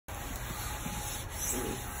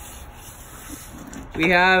We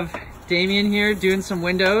have Damien here doing some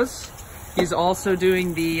windows. He's also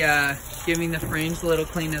doing the, giving the frames a little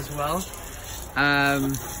clean as well.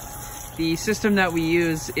 The system that we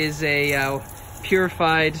use is a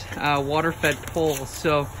purified water-fed pole.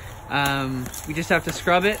 So we just have to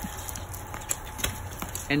scrub it,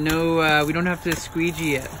 and we don't have to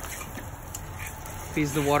squeegee it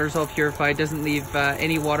because the water's all purified. Doesn't leave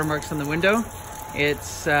any watermarks on the window.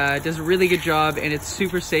 It's does a really good job, and it's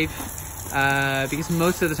super safe because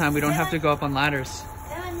most of the time we don't have to go up on ladders.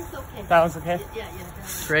 That one is okay. That one's okay? Yeah.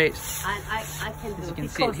 Great. I can do it. As you can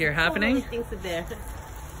see it here happening. Things are there.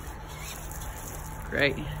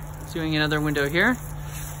 Great. Doing another window here.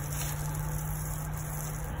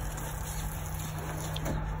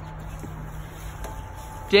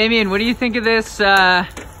 Damien, what do you think of this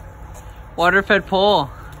water-fed pole?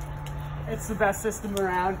 It's the best system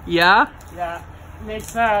around. Yeah? Yeah.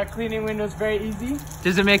 Makes cleaning windows very easy.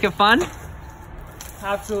 Does it make it fun?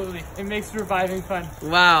 Absolutely. It makes reviving fun.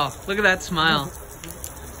 Wow, look at that smile.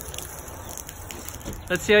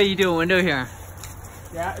 Let's see how you do a window here.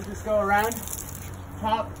 Yeah, just go around,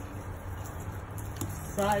 top,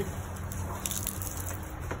 side.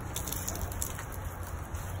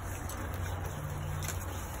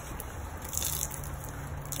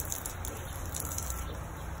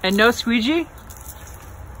 And no squeegee?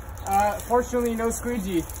 Fortunately, no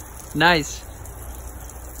squeegee. Nice.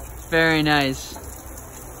 Very nice.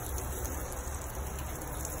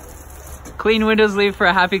 Clean windows leave for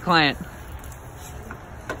a happy client.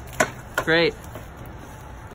 Great.